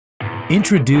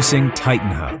Introducing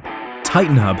Titan Hub.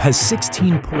 Titan Hub has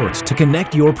 16 ports to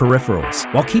connect your peripherals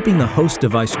while keeping the host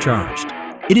device charged.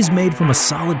 It is made from a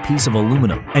solid piece of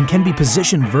aluminum and can be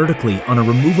positioned vertically on a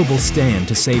removable stand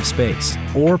to save space,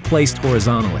 or placed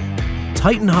horizontally.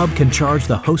 Titan Hub can charge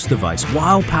the host device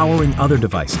while powering other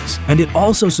devices, and it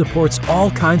also supports all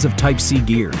kinds of Type-C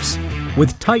gears.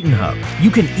 With Titan Hub,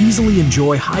 you can easily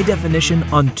enjoy high definition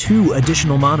on 2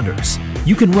 additional monitors.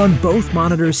 You can run both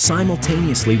monitors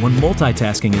simultaneously when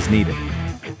multitasking is needed.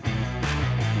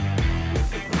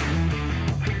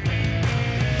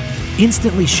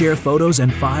 Instantly share photos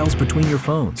and files between your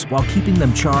phones while keeping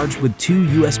them charged with 2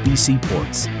 USB-C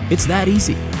ports. It's that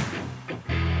easy.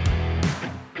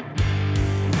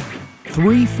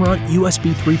 3 front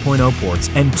USB 3.0 ports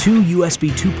and 2 USB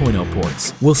 2.0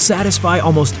 ports will satisfy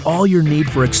almost all your need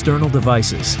for external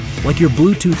devices, like your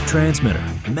Bluetooth transmitter,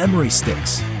 memory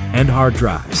sticks, and hard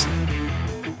drives.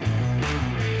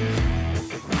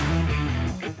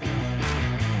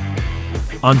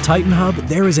 On Titan Hub,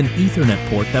 there is an Ethernet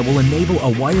port that will enable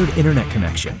a wired internet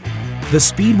connection. The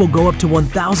speed will go up to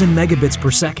 1000 megabits per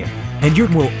second, and you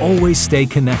will always stay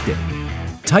connected.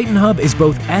 Titan Hub is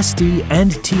both SD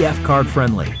and TF card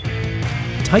friendly.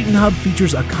 Titan Hub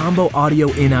features a combo audio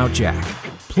in-out jack.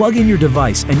 Plug in your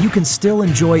device and you can still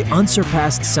enjoy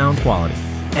unsurpassed sound quality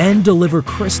and deliver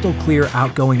crystal clear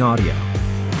outgoing audio.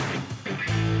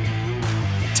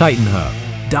 Titan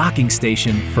Hub, docking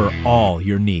station for all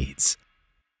your needs.